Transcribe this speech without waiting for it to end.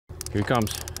Here he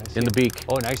comes, in the beak.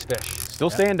 Oh, nice fish. Still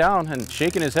staying down and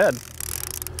shaking his head.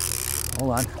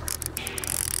 Hold on.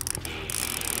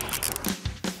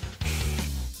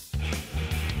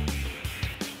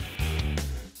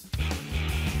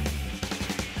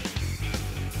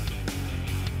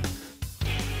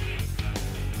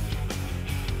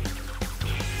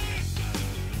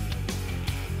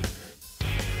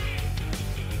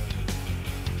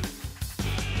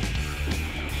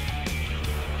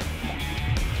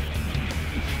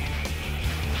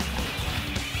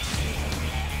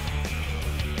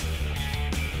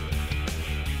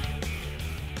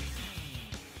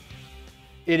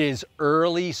 It is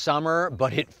early summer,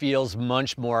 but it feels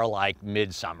much more like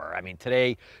midsummer. I mean,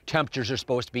 today temperatures are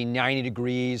supposed to be 90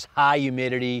 degrees, high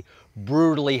humidity,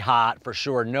 brutally hot for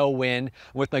sure, no wind.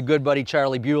 I'm with my good buddy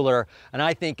Charlie Buhler, and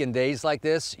I think in days like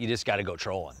this, you just got to go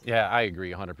trolling. Yeah, I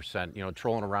agree 100%. You know,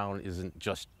 trolling around isn't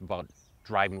just about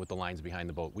driving with the lines behind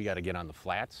the boat. We got to get on the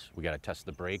flats, we got to test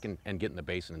the break and get in the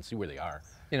basin and see where they are.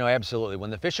 You know, absolutely. When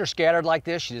the fish are scattered like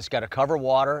this, you just got to cover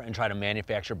water and try to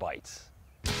manufacture bites.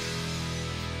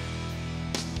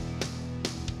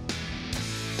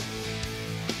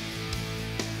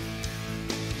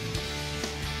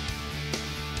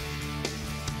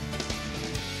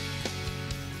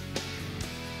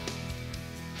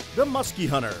 The Musky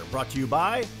Hunter, brought to you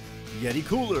by Yeti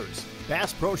Coolers,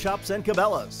 Bass Pro Shops and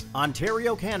Cabela's,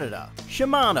 Ontario, Canada,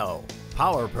 Shimano,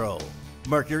 Power Pro,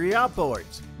 Mercury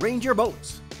Outboards, Ranger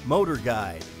Boats, Motor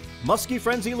Guide, Musky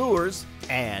Frenzy Lures,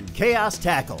 and Chaos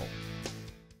Tackle.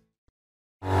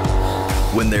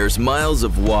 When there's miles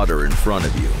of water in front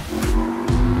of you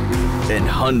and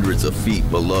hundreds of feet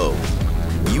below,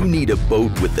 you need a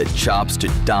boat with the chops to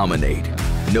dominate,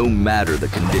 no matter the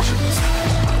conditions.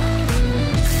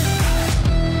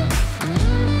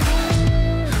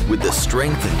 With the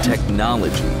strength and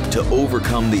technology to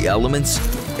overcome the elements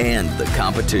and the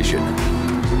competition.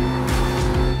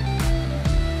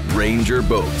 Ranger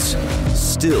Boats,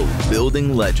 still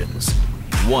building legends,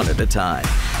 one at a time.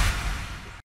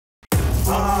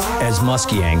 As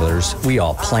musky anglers, we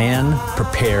all plan,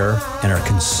 prepare, and are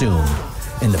consumed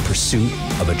in the pursuit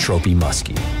of a trophy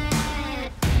muskie.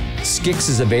 Skix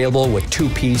is available with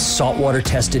two-piece,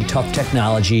 saltwater-tested tough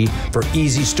technology for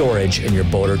easy storage in your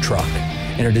boat or truck,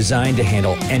 and are designed to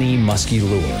handle any musky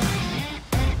lure.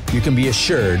 You can be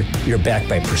assured you're backed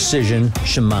by precision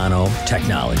Shimano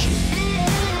technology.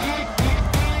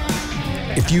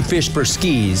 If you fish for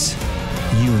skis,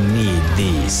 you need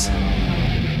these.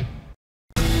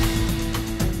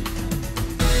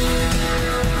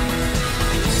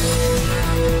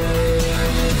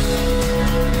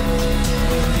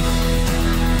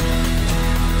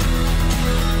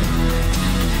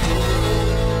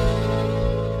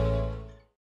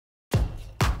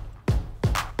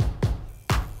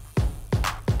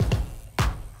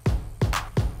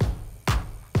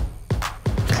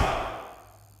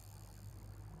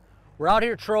 We're out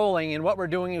here trolling, and what we're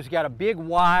doing is we've got a big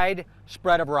wide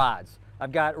spread of rods.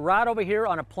 I've got a rod over here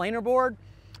on a planer board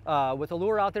with a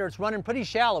lure out there. It's running pretty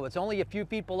shallow. It's only a few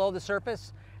feet below the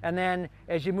surface. And then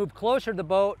as you move closer to the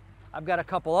boat, I've got a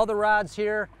couple other rods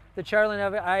here that Charlie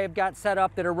and I have got set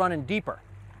up that are running deeper.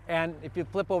 And if you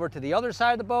flip over to the other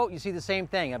side of the boat, you see the same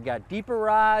thing. I've got deeper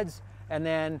rods, and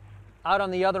then out on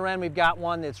the other end, we've got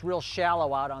one that's real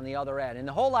shallow out on the other end. And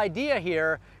the whole idea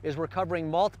here is we're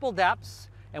covering multiple depths.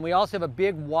 And we also have a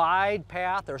big wide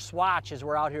path or swatch as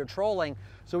we're out here trolling,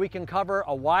 so we can cover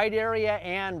a wide area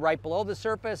and right below the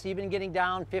surface, even getting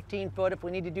down 15 foot if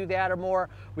we need to do that or more,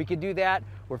 we could do that.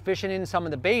 We're fishing in some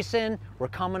of the basin, we're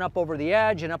coming up over the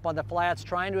edge and up on the flats,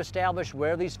 trying to establish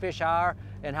where these fish are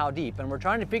and how deep. And we're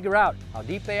trying to figure out how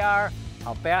deep they are,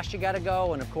 how fast you gotta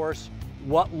go, and of course,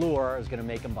 what lure is gonna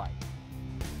make them bite.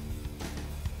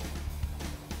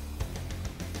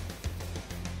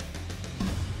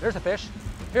 There's a fish.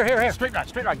 Here, here, here. Straight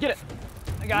rod, get it.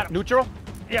 I got him. Neutral?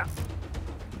 Yeah.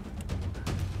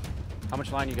 How much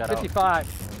line you got 55.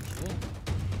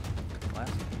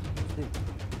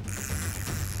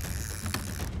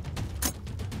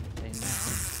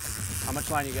 How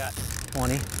much line you got?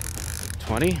 20.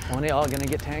 20? 20, all gonna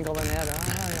get tangled in that?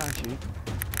 Oh, aren't you?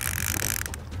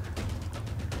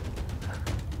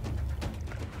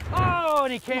 Oh,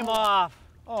 and he came off.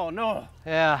 Oh, no.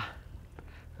 Yeah.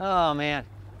 Oh, man.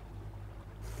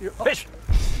 Fish!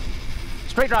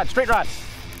 Straight rod, straight rod.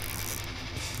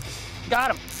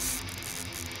 Got him.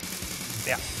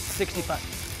 Yeah, 65.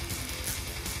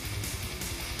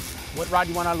 What rod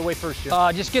do you want out of the way first, Jim?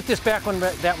 Just get this back one,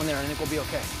 that one there. I think we'll be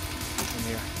okay. From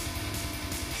here.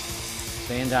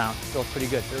 Staying down. Feels pretty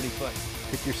good, 30 foot.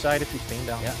 Pick your side if you're staying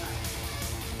down. Yeah.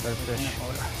 Better fish.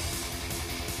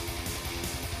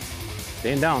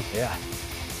 Staying down. Yeah.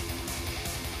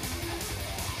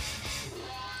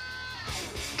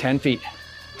 10 feet.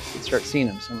 You can start seeing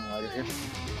them somewhere lighter here.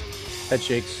 Head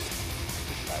shakes.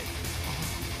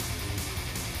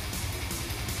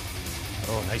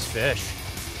 Oh, nice fish.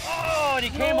 Oh, and he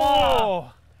came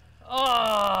off.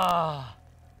 Oh.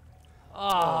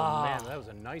 Oh, man, that was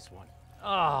a nice one.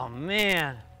 Oh,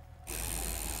 man.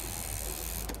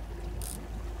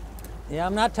 Yeah,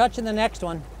 I'm not touching the next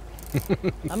one.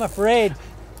 I'm afraid.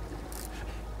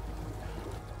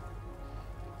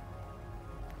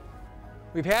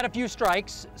 We've had a few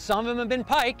strikes. Some of them have been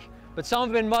pike, but some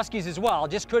have been muskies as well.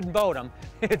 Just couldn't boat them.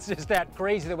 It's just that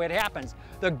crazy the way it happens.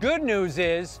 The good news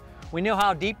is we know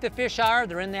how deep the fish are.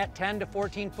 They're in that 10 to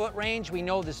 14 foot range. We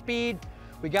know the speed.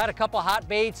 We got a couple hot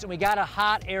baits and we got a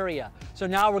hot area. So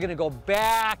now we're gonna go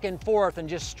back and forth and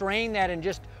just strain that and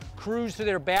just cruise through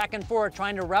there back and forth,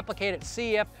 trying to replicate it,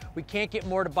 see if we can't get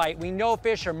more to bite. We know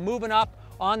fish are moving up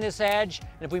on this edge,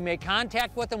 and if we make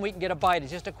contact with them, we can get a bite.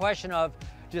 It's just a question of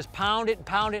just pound it and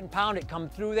pound it and pound it, come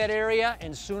through that area,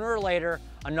 and sooner or later,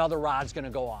 another rod's gonna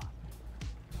go off.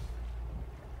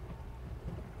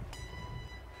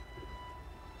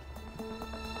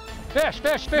 Fish,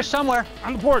 fish, fish somewhere.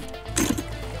 On the port.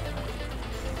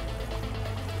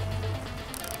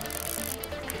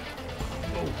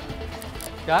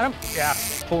 Got him? Yeah,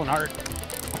 pulling hard.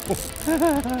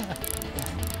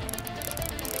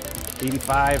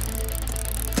 85.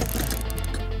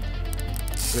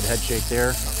 Good head shake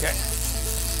there. Okay.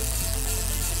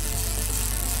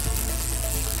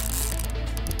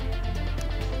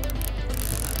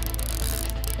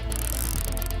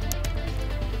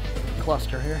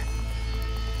 Cluster here.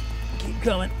 Keep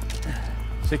coming.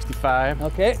 65.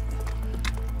 Okay.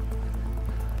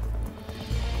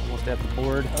 Almost at the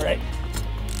board. All right.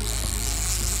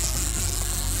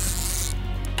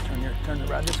 Turn the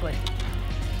rod this way.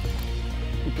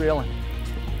 Keep reeling.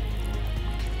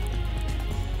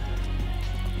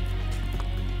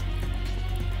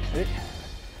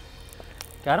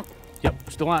 Got him? Yep,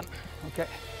 still on. Okay.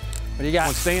 What do you got?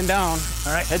 One staying down.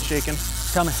 All right. Head shaking.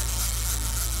 Coming.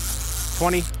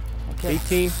 20, Okay.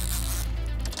 18.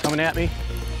 Coming at me.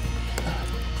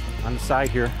 On the side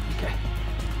here. Okay.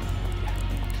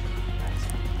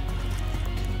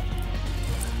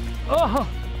 Oh!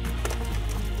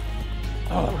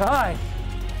 All right.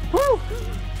 Woo!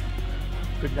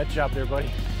 Good net job there,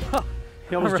 buddy.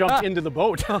 He almost All jumped right. into the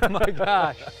boat. Oh my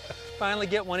gosh. Finally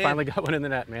get one in. Finally got one in the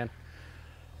net, man.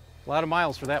 A lot of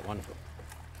miles for that one.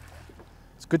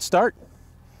 It's a good start.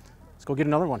 Let's go get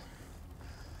another one.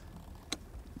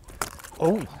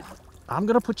 Oh, I'm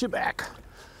gonna put you back.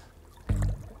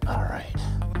 All right.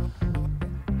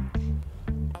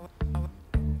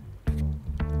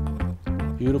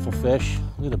 Beautiful fish.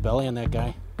 Look at the belly on that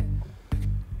guy.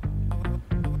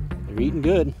 They're eating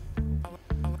good.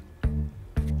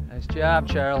 Nice job,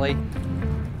 Charlie.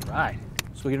 All right.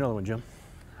 Let's go get another one, Jim.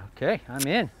 Okay, I'm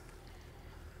in.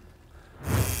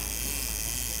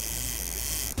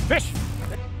 Fish!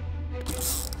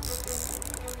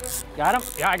 Got him?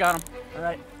 Yeah, I got him. All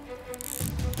right.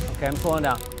 Okay, I'm slowing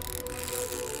down.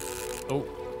 Oh,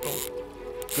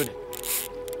 good.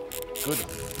 Good.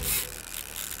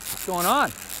 What's going on?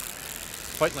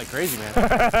 Fighting like crazy, man.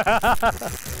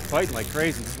 Fighting like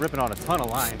crazy, just ripping on a ton of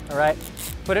line. All right.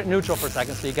 Put it neutral for a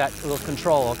second so you got a little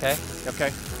control, okay?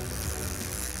 Okay.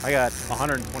 I got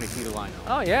 120 feet of line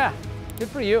now. Oh yeah, good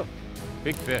for you.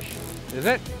 Big fish. Is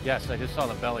it? Yes, I just saw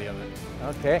the belly of it.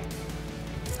 Okay.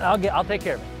 I'll take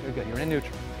care of it. You're good, you're in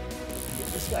neutral. Get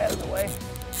this guy out of the way.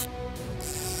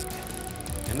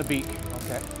 And the beak.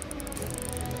 Okay.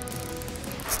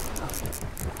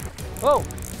 Whoa,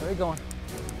 where are you going?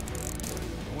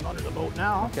 Going under the boat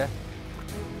now. Okay.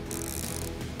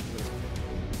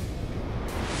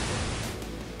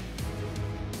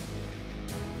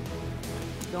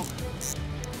 Go.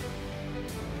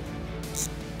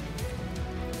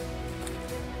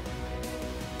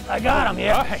 I got him,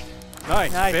 yeah. Right.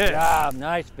 Nice, Nice fish. job,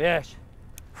 nice fish.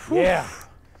 Yeah.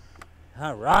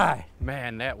 All right.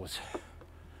 Man, that was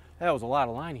a lot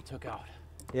of line he took out.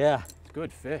 Yeah.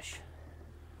 Good fish.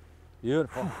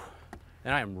 Beautiful.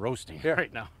 And I am roasting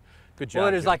right now. Good job. Well,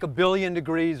 it is Jim. like 1 billion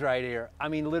degrees right here. I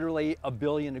mean, literally 1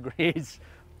 billion degrees.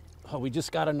 Oh, we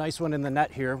just got a nice one in the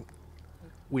net here.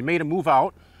 We made a move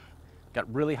out,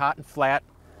 got really hot and flat,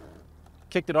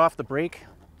 kicked it off the break,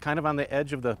 kind of on the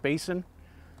edge of the basin,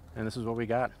 and this is what we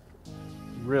got.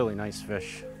 Really nice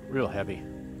fish, real heavy.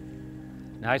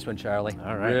 Nice one, Charlie.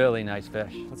 All right. Really nice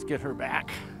fish. Let's get her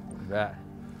back. You bet.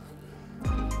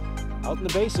 Out in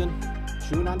the basin,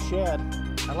 chewing on shad.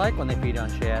 I like when they feed on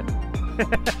shad.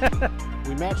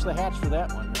 We matched the hatch for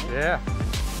that one, right? Yeah.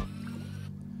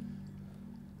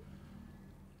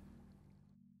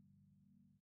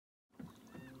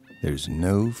 There's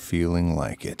no feeling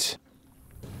like it.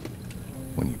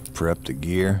 When you prep the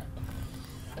gear,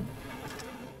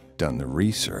 done the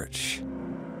research,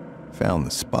 found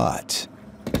the spot,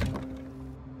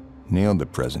 nailed the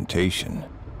presentation,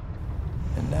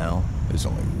 and now there's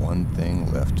only one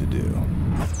thing left to do.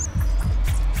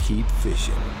 Keep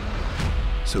fishing.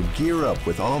 So gear up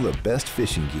with all the best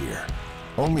fishing gear.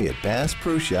 Only at Bass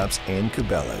Pro Shops and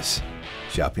Cabela's.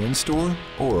 Shop in-store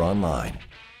or online.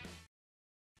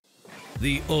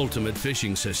 The ultimate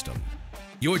fishing system.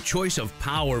 Your choice of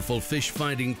powerful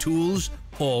fish-finding tools,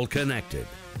 all connected.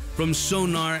 From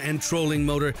sonar and trolling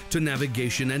motor to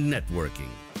navigation and networking.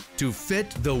 To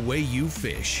fit the way you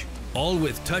fish. All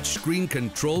with touchscreen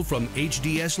control from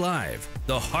HDS Live,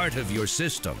 the heart of your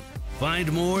system.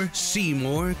 Find more, see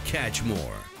more, catch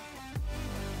more.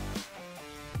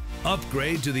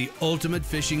 Upgrade to the ultimate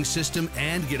fishing system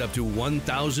and get up to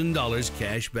 $1,000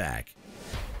 cash back.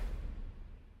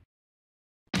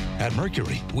 At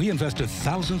Mercury, we invested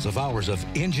thousands of hours of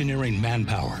engineering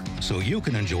manpower so you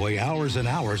can enjoy hours and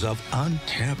hours of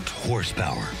untapped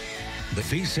horsepower. The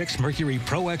V6 Mercury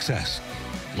Pro XS.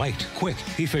 Light, quick,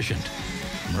 efficient.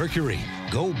 Mercury,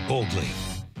 go boldly.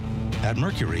 At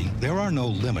Mercury, there are no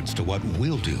limits to what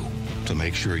we'll do to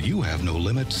make sure you have no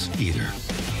limits either.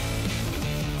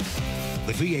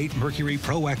 The V8 Mercury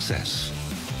Pro XS.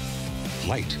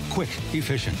 Light, quick,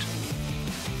 efficient.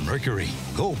 Mercury,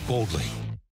 go boldly.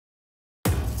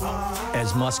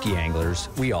 As musky anglers,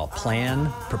 we all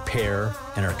plan, prepare,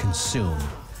 and are consumed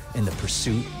in the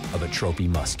pursuit of a trophy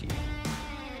muskie.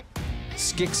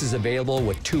 Skix is available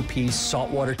with two-piece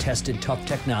saltwater-tested tough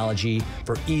technology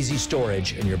for easy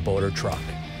storage in your boat or truck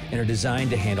and are designed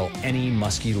to handle any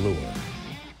musky lure.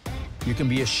 You can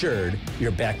be assured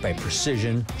you're backed by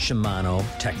precision Shimano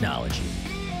technology.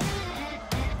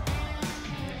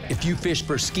 If you fish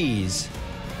for skis,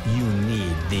 you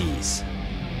need these.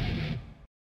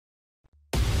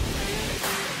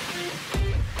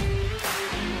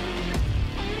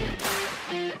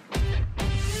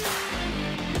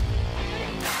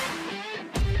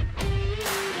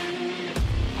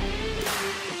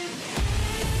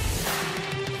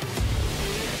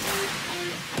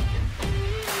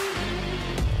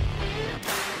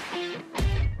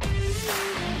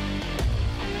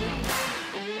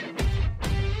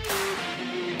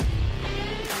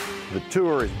 The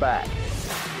tour is back.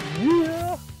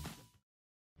 Yeah!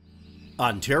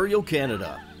 Ontario,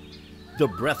 Canada. The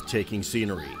breathtaking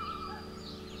scenery.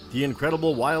 The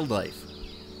incredible wildlife.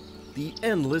 The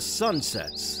endless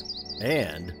sunsets.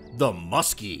 And the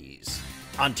muskies.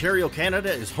 Ontario,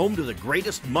 Canada is home to the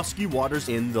greatest musky waters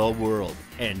in the world.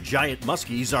 And giant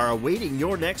muskies are awaiting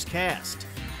your next cast.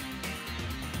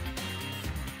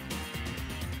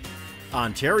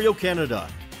 Ontario, Canada,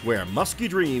 where musky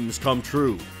dreams come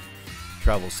true.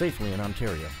 Travel safely in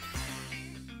Ontario.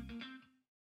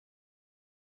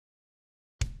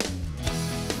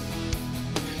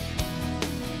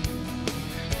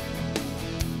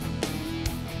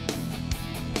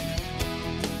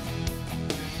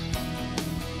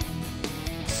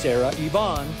 Sarah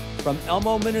Yvonne from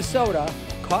Elmo, Minnesota,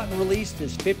 caught and released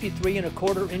this 53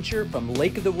 1/4 incher from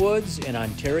Lake of the Woods in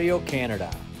Ontario, Canada.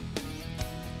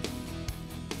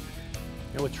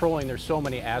 You know, with trolling, there's so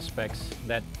many aspects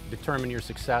that determine your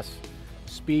success.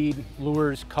 Speed,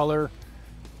 lures, color,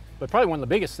 but probably one of the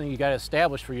biggest things you got to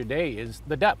establish for your day is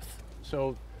the depth. So,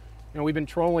 you know, we've been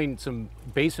trolling some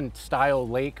basin-style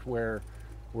lake where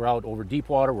we're out over deep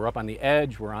water, we're up on the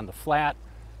edge, we're on the flat,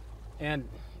 and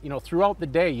you know, throughout the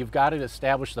day, you've got to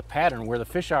establish the pattern where the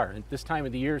fish are. At this time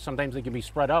of the year, sometimes they can be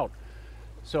spread out.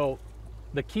 So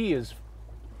the key is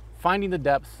finding the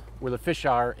depth where the fish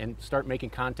are and start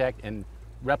making contact and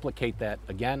replicate that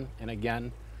again and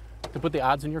again to put the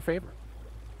odds in your favor.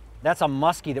 That's a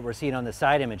muskie that we're seeing on the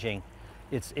side imaging.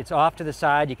 It's off to the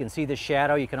side. You can see the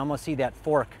shadow. You can almost see that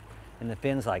fork in the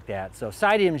fins like that. So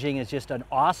side imaging is just an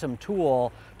awesome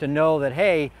tool to know that,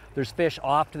 hey, there's fish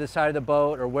off to the side of the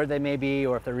boat or where they may be,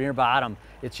 or if they're near bottom.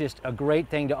 It's just a great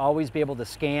thing to always be able to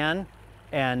scan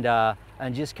and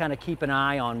just kind of keep an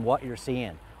eye on what you're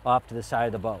seeing off to the side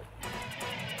of the boat.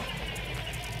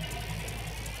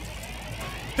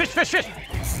 Fish, fish, fish!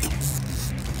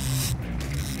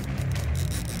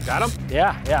 Got him?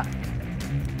 Yeah, yeah.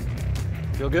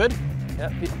 Feel good? Yeah,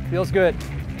 feels good.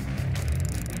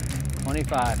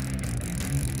 25.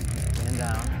 And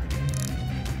down.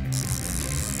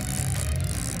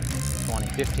 20,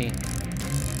 15.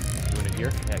 Doing it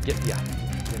here? Yeah, get up.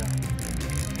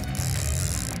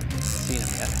 Seen him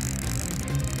yet?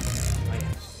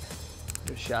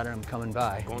 Just shot at him coming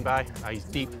by. Going by? He's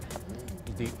deep.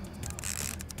 He's deep.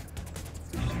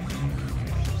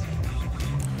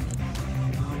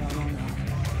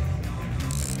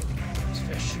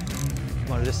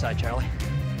 Come on to this side, Charlie.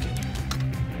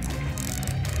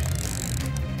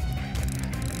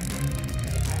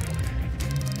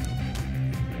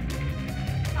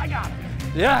 I got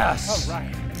him. Yes. All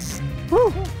right.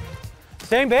 Woo.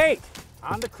 Same bait.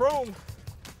 On the chrome.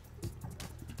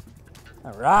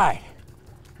 All right.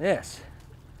 This.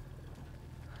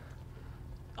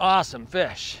 Awesome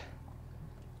fish.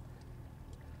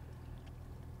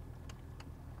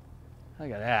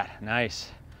 Look at that.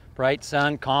 Nice. Bright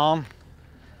sun, calm.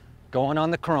 Going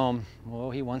on the chrome.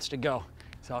 Oh, he wants to go.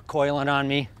 He's all coiling on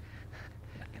me.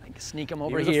 Gonna sneak him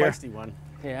over here. He was a feisty one.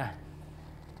 Yeah.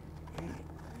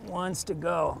 He wants to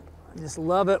go. I just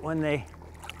love it when they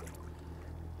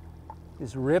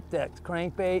just rip that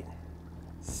crankbait.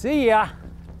 See ya.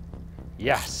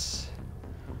 Yes.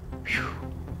 Whew.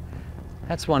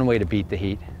 That's one way to beat the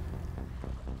heat.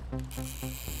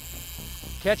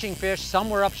 Catching fish, some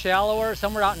were up shallower,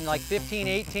 some were out in like 15,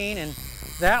 18, and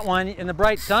that one in the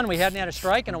bright sun, we hadn't had a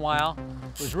strike in a while.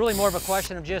 It was really more of a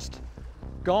question of just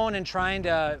going and trying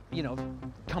to, you know,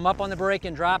 come up on the break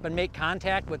and drop and make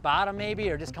contact with bottom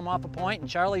maybe, or just come off a point, and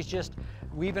Charlie's just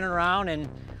weaving around, and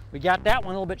we got that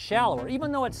one a little bit shallower.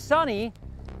 Even though it's sunny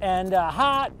and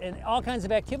hot and all kinds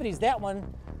of activities, that one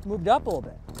moved up a little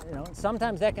bit. You know,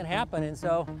 sometimes that can happen, and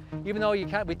so even though we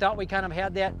thought we kind of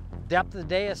had that depth of the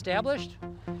day established,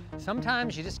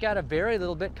 sometimes you just got to vary a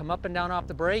little bit, come up and down off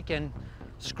the break and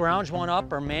scrounge one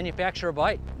up or manufacture a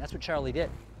bite. That's what Charlie did.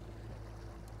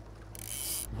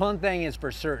 One thing is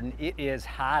for certain, it is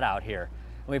hot out here.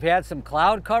 We've had some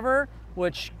cloud cover,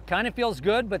 which kind of feels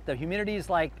good, but the humidity is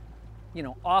like, you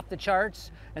know, off the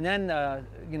charts. And then,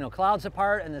 you know, clouds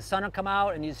apart and the sun will come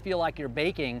out and you just feel like you're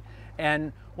baking.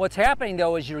 And what's happening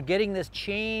though is you're getting this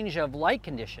change of light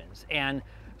conditions, and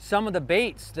some of the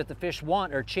baits that the fish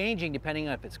want are changing depending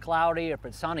on if it's cloudy or if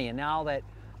it's sunny. And now that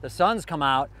the sun's come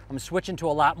out, I'm switching to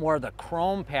a lot more of the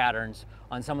chrome patterns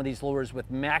on some of these lures with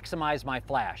maximize my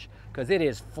flash, because it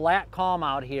is flat calm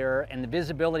out here and the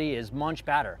visibility is much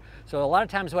better. So a lot of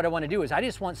times what I want to do is I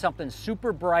just want something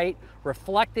super bright,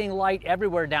 reflecting light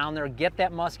everywhere down there, get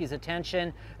that muskie's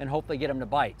attention and hopefully get him to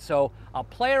bite. So I'll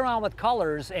play around with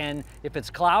colors, and if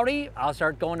it's cloudy, I'll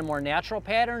start going to more natural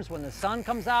patterns. When the sun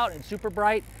comes out and super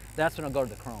bright, that's when I'll go to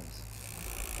the chromes.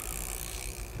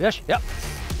 Fish? Yep.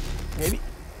 Maybe.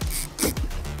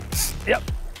 Yep.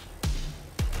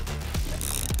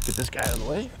 Get this guy out of the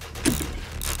way.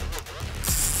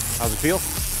 How's it feel?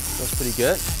 Feels pretty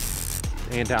good.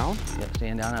 Stand down. Yep,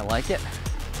 stand down, I like it.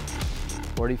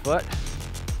 40 foot.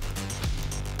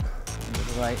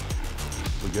 To the right.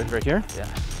 We good right here? Yeah.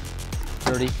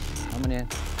 30, coming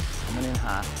in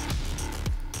hot.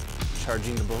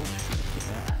 Charging the boat.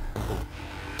 Yeah.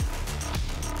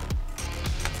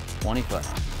 20 foot.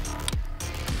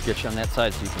 Get you on that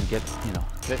side so you can get, you know,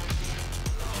 Okay.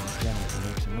 down and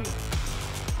make some move.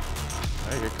 All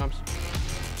right, here it comes.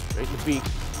 Right in the beak.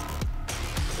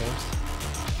 Okay.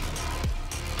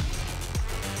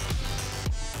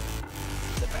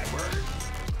 Sit backward.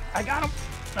 I got him.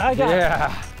 I got him.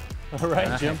 Yeah. All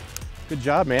right, Jim. Good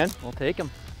job, man. We'll take him.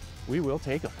 We will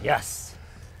take him. Yes.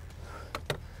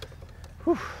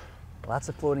 Whew. Lots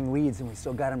of floating weeds and we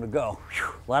still got him to go.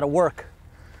 Whew. A lot of work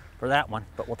for that one,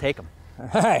 but we'll take him.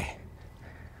 All right.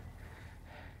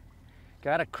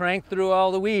 Got to crank through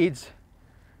all the weeds.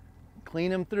 Clean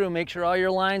them through, make sure all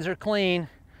your lines are clean.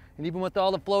 And even with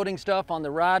all the floating stuff on the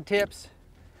rod tips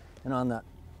and on the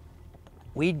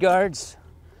weed guards,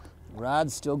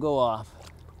 rods still go off.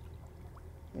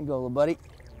 There you go, little buddy.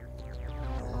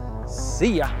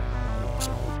 See ya.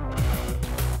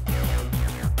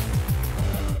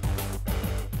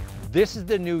 This is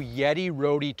the new Yeti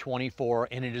Roadie 24,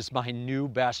 and it is my new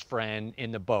best friend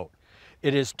in the boat.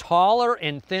 It is taller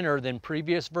and thinner than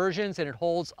previous versions, and it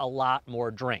holds a lot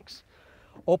more drinks.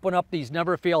 Open up these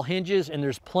never fail hinges, and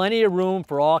there's plenty of room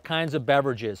for all kinds of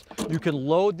beverages. You can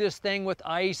load this thing with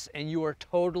ice, and you are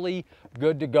totally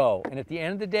good to go. And at the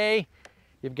end of the day,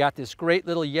 you've got this great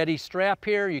little Yeti strap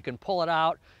here. You can pull it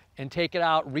out and take it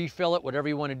out, refill it, whatever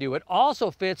you want to do. It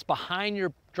also fits behind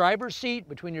your driver's seat,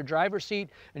 between your driver's seat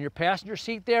and your passenger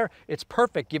seat there. It's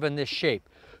perfect given this shape.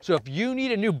 So if you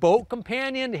need a new boat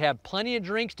companion to have plenty of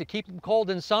drinks to keep them cold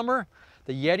in summer,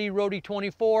 the Yeti Roadie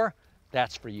 24,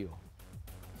 that's for you.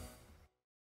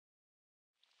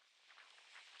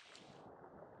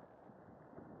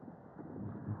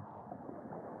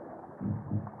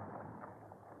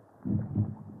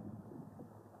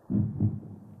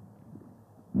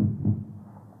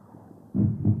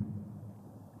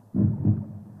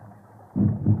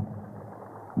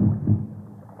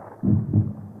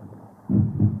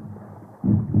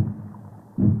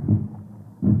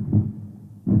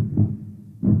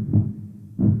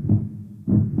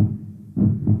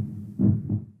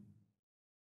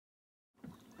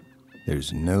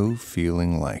 There's no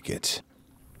feeling like it.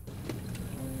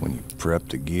 When you've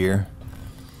prepped the gear,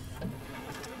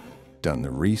 done the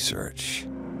research,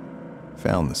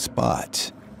 found the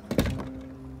spot,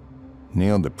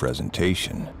 nailed the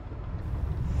presentation,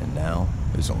 and now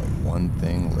there's only one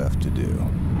thing left to do.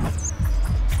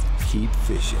 Keep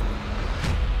fishing.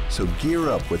 So gear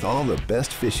up with all the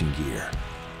best fishing gear,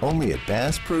 only at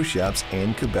Bass Pro Shops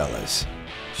and Cabela's.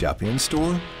 Shop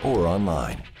in-store or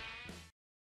online.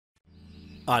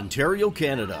 Ontario,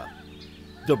 Canada.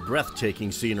 The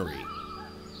breathtaking scenery,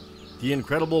 the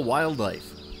incredible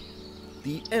wildlife,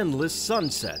 the endless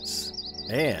sunsets,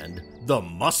 and the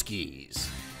muskies.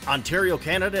 Ontario,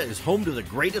 Canada is home to the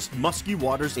greatest musky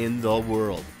waters in the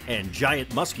world, and giant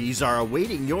muskies are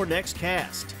awaiting your next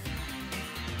cast.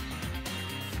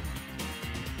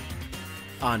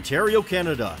 Ontario,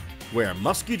 Canada, where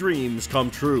musky dreams come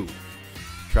true.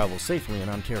 Travel safely in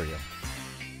Ontario.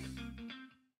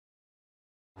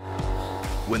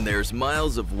 When there's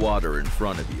miles of water in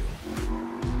front of you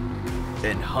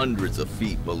and hundreds of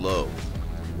feet below,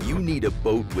 you need a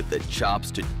boat with the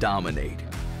chops to dominate,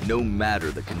 no matter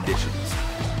the conditions.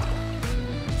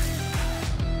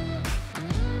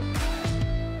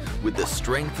 With the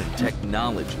strength and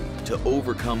technology to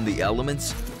overcome the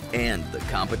elements and the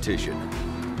competition.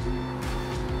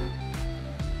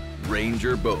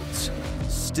 Ranger Boats,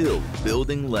 still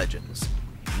building legends,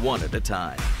 one at a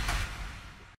time.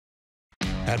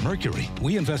 At Mercury,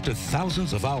 we invested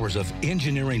thousands of hours of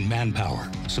engineering manpower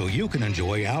so you can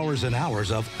enjoy hours and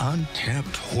hours of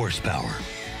untapped horsepower.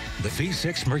 The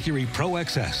V6 Mercury Pro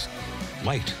XS.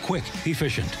 Light, quick,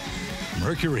 efficient.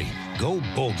 Mercury, go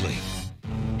boldly.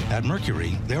 At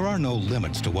Mercury, there are no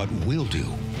limits to what we'll do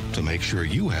to make sure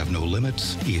you have no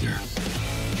limits either.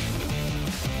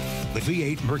 The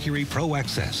V8 Mercury Pro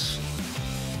XS.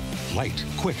 Light,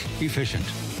 quick, efficient.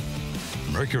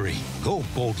 Mercury, go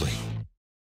boldly.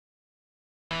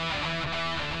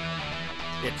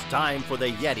 It's time for the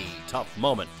Yeti Tough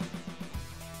Moment.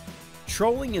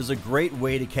 Trolling is a great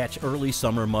way to catch early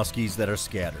summer muskies that are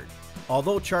scattered.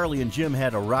 Although Charlie and Jim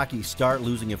had a rocky start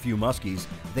losing a few muskies,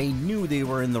 they knew they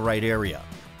were in the right area.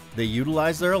 They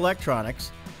utilized their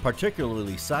electronics,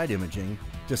 particularly side imaging,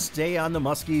 to stay on the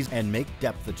muskies and make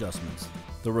depth adjustments.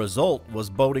 The result was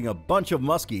boating a bunch of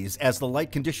muskies as the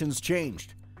light conditions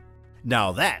changed.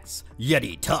 Now that's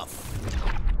Yeti Tough.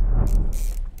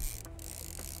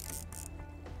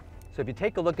 So if you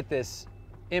take a look at this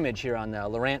image here on the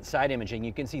Lowrance side imaging,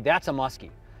 you can see that's a muskie.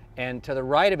 And to the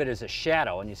right of it is a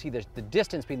shadow, and you see the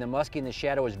distance between the muskie and the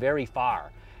shadow is very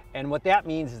far. And what that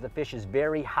means is the fish is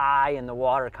very high in the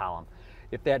water column.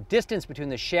 If that distance between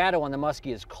the shadow and the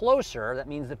muskie is closer, that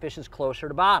means the fish is closer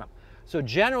to bottom. So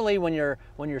generally when you're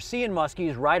seeing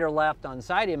muskies right or left on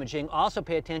side imaging, also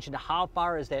pay attention to how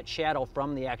far is that shadow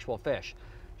from the actual fish.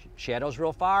 Shadow's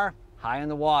real far, high in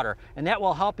the water, and that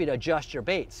will help you to adjust your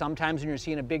bait. Sometimes when you're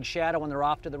seeing a big shadow when they're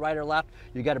off to the right or left,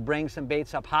 you got to bring some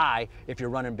baits up high if you're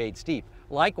running baits deep.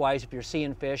 Likewise, if you're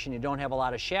seeing fish and you don't have a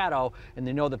lot of shadow and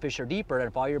they know the fish are deeper, and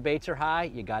if all your baits are high,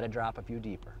 you got to drop a few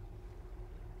deeper.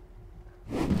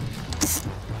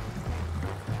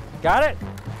 Got it?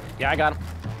 Yeah, I got him.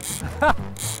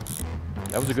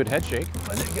 That was a good head shake.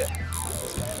 Wasn't it good?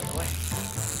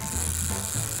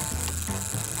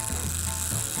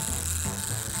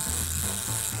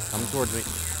 Coming towards me.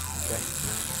 Okay.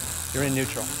 You're in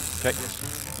neutral. Okay.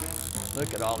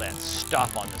 Look at all that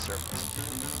stuff on the surface.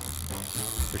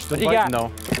 They're still biting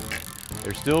though.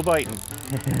 They're still biting.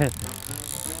 Let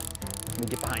me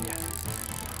get behind you.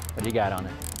 What do you got on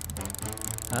it?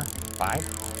 Huh?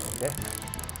 5? Okay.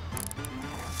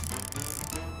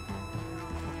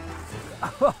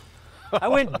 I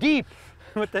went deep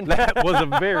with the net. That was a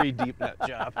very deep net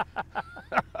job.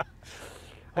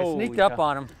 I sneaked up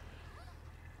on him.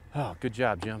 Oh, good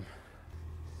job, Jim.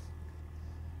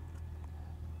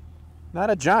 Not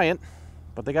a giant,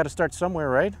 but they got to start somewhere,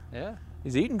 right? Yeah.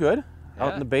 He's eating good out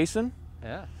Yeah. in the basin.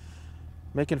 Yeah.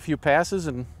 Making a few passes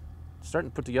and starting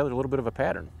to put together a little bit of a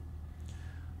pattern.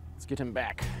 Let's get him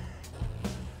back.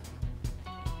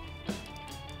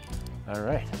 All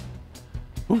right.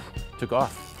 Whew, took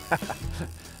off.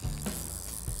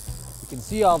 You can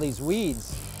see all these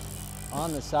weeds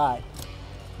on the side.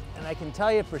 And I can tell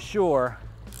you for sure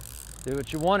that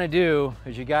what you want to do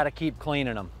is you got to keep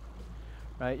cleaning them.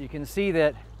 Right? You can see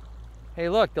that, hey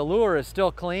look, the lure is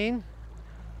still clean,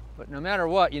 but no matter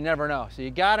what, you never know. So you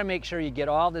got to make sure you get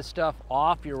all this stuff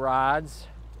off your rods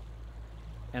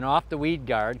and off the weed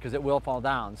guard, because it will fall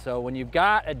down. So when you've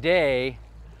got a day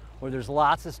where there's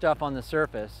lots of stuff on the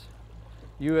surface,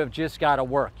 you have just got to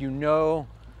work. You know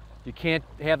you can't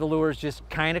have the lures just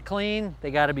kind of clean, they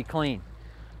got to be clean.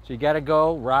 So you got to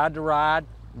go rod to rod.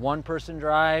 One person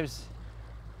drives,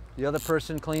 the other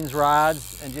person cleans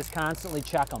rods, and just constantly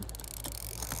check them.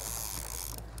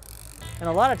 And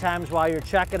a lot of times while you're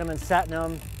checking them and setting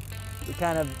them, you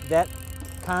kind of, that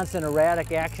constant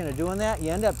erratic action of doing that, you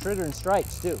end up triggering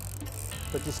strikes too.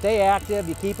 But you stay active,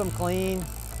 you keep them clean.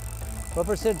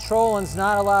 Whoever said trolling's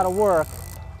not a lot of work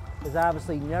has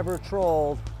obviously never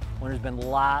trolled when there's been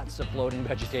lots of floating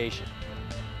vegetation.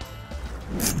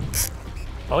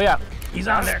 Oh yeah, he's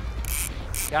on there.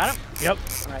 Got him? Yep.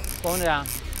 All right, slowing down.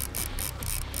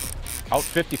 Out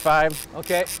 55.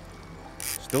 Okay.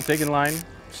 Still taking line,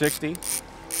 60.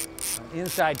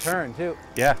 Inside turn too.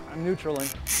 Yeah. I'm neutraling.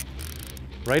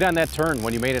 Right on that turn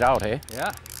when you made it out, hey?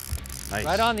 Yeah. Nice.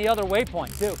 Right on the other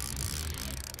waypoint too.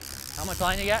 How much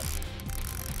line you got?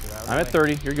 I'm at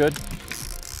 30, you're good.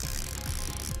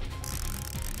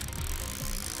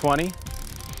 20.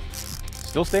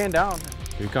 Still staying down.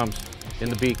 Here he comes, in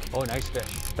the beak. Oh, nice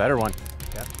fish. Better one.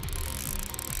 Yep.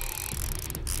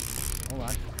 Hold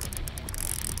on.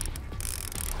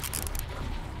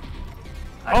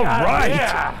 All right.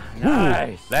 Yeah. Ooh,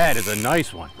 Nice. that is a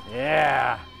nice one.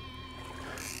 Yeah.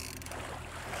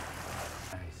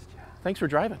 Thanks for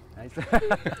driving. Nice.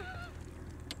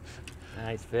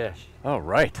 Nice fish. All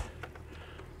right.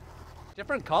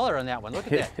 Different color on that one.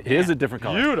 Look at that. It is a different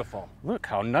color. Beautiful. Look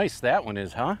how nice that one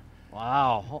is, huh?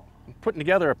 Wow. I'm putting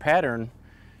together a pattern,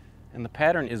 and the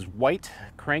pattern is white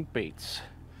crankbaits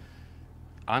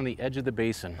on the edge of the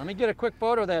basin. Let me get a quick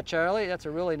photo of that, Charlie. That's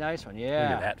a really nice one. Yeah.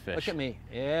 Look at that fish. Look at me.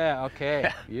 Yeah,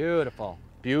 okay. Beautiful.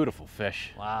 Beautiful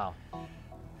fish. Wow.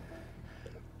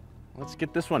 Let's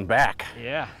get this one back.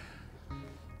 Yeah.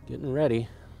 Getting ready.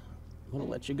 I'm gonna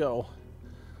let you go.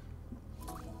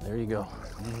 There you go.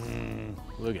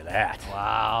 Look at that.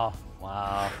 Wow.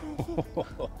 Wow.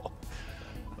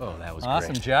 Oh, that was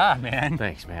Awesome great. job, man.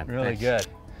 Thanks, man. Really Thanks. good.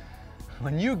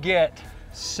 When you get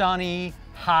sunny,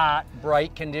 hot,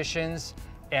 bright conditions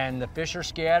and the fish are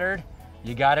scattered,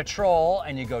 you got to troll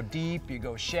and you go deep, you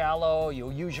go shallow,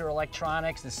 you'll use your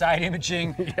electronics, the side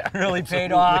imaging really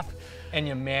paid off, and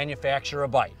you manufacture a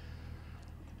bite.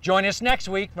 Join us next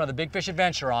week for another Big Fish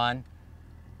Adventure on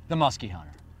the Musky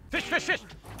Hunter. Fish, fish, fish.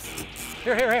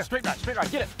 Here, here, here. Straight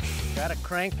rod, get it. Got to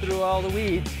crank through all the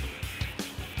weeds.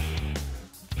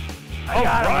 All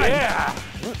right. Yeah.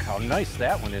 Look how nice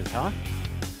that one is, huh?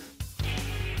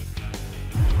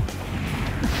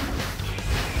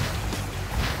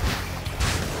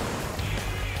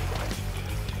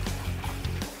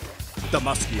 The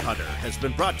Musky Hunter has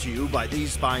been brought to you by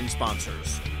these fine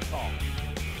sponsors. Oh,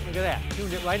 look at that.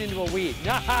 Tuned it right into a weed.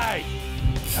 Nice.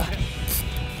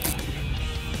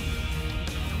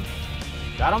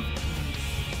 Got him?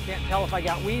 Can't tell if I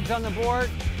got weeds on the board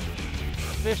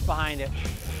or fish behind it.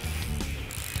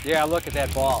 Yeah, look at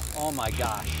that ball. Oh my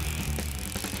gosh.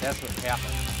 That's what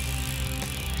happened.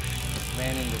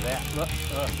 Ran into that. Look.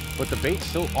 But the bait's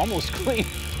still almost clean.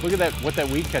 Look at that, what that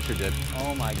weed catcher did.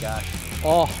 Oh my gosh.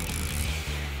 Oh.